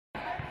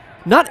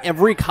Not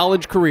every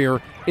college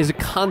career is a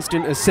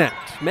constant ascent.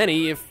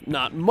 Many, if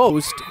not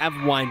most,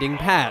 have winding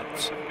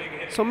paths.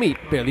 So meet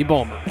Bailey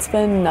Baumer. It's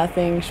been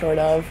nothing short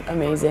of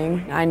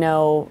amazing. I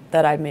know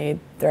that I made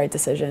the right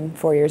decision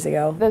 4 years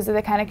ago. Those are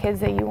the kind of kids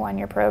that you want in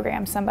your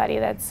program, somebody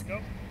that's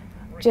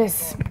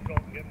just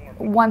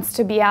wants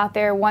to be out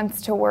there,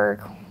 wants to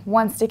work,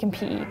 wants to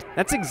compete.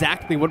 That's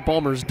exactly what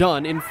Baumer's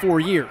done in 4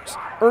 years,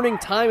 earning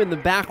time in the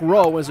back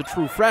row as a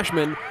true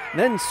freshman,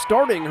 then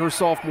starting her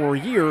sophomore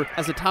year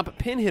as a top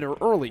pin hitter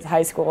early.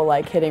 High school,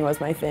 hitting was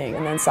my thing,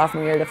 and then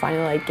sophomore year to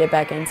finally get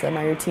back into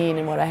my routine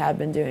and what I had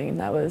been doing, and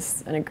that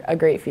was a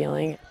great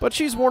feeling. But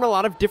she's worn a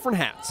lot of different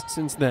hats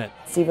since then.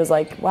 Steve was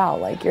like, wow,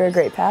 you're a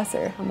great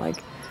passer. I'm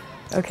like,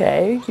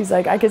 okay. He's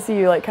like, I could see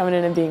you coming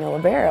in and being a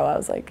libero. I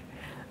was like,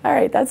 all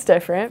right, that's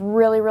different.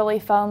 Really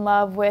fell in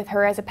love with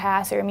her as a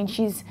passer. I mean,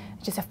 she's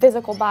just a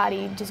physical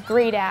body, just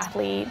great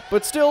athlete.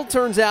 But still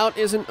turns out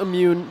isn't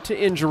immune to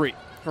injury.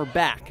 Her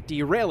back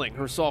derailing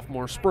her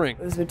sophomore spring.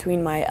 It was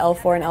between my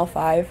L4 and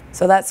L5.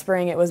 So that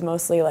spring it was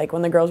mostly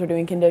when the girls were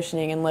doing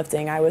conditioning and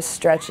lifting, I was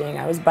stretching,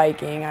 I was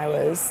biking,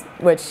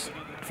 which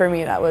for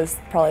me that was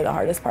probably the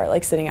hardest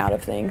part, sitting out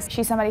of things.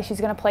 She's somebody,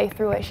 she's gonna play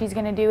through it. She's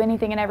gonna do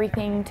anything and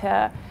everything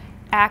to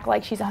act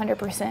like she's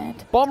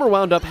 100%. Baumer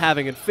wound up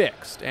having it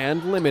fixed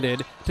and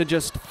limited to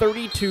just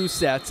 32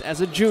 sets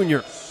as a junior,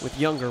 with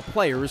younger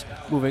players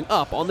moving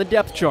up on the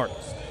depth chart.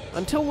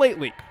 Until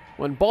lately,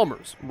 when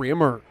Baumer's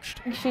reemerged.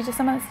 She's just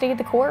someone that stayed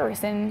the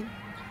course, and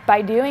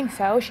by doing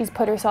so, she's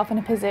put herself in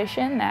a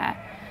position that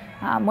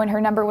when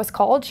her number was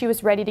called, she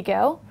was ready to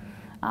go.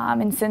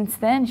 And since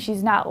then,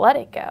 she's not let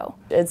it go.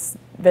 It's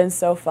been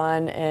so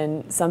fun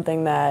and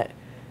something that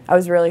I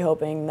was really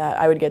hoping that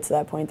I would get to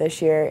that point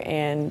this year,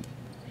 and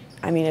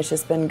I mean, it's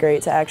just been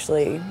great to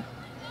actually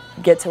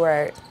get to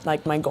where,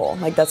 my goal.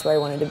 That's where I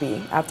wanted to be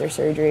after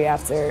surgery,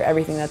 after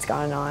everything that's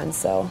gone on,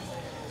 so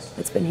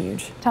it's been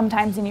huge.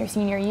 Sometimes in your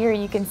senior year,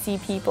 you can see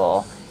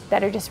people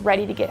that are just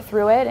ready to get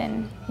through it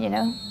and,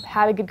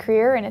 have a good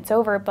career and it's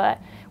over. But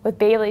with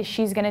Bailey,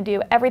 she's gonna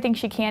do everything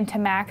she can to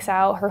max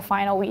out her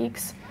final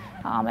weeks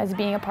as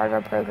being a part of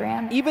our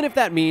program. Even if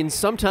that means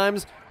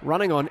sometimes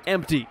running on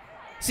empty.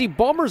 See,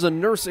 Baumer's a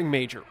nursing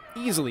major,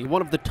 easily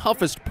one of the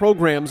toughest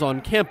programs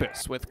on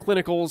campus, with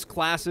clinicals,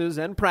 classes,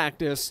 and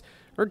practice.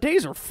 Her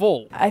days are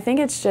full. I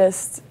think it's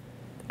just,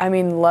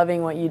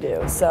 loving what you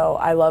do. So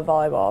I love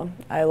volleyball.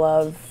 I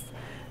love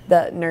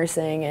the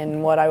nursing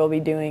and what I will be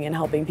doing and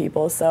helping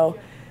people. So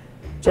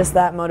just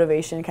that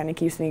motivation kind of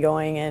keeps me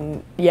going.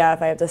 And yeah,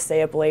 if I have to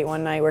stay up late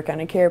one night, work on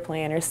a care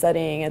plan or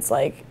studying, it's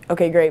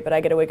okay, great, but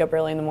I get to wake up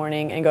early in the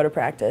morning and go to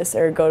practice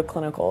or go to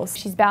clinicals.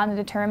 She's bound and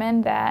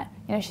determined that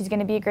she's going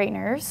to be a great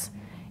nurse,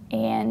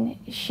 and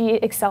she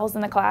excels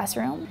in the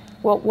classroom.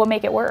 We'll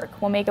make it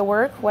work. We'll make it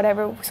work,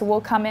 whatever. So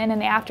we'll come in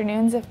the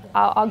afternoons. If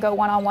I'll go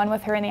one-on-one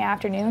with her in the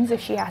afternoons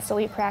if she has to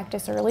leave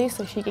practice early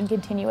so she can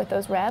continue with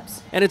those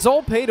reps. And it's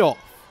all paid off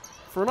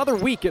for another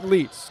week at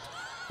least,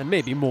 and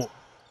maybe more.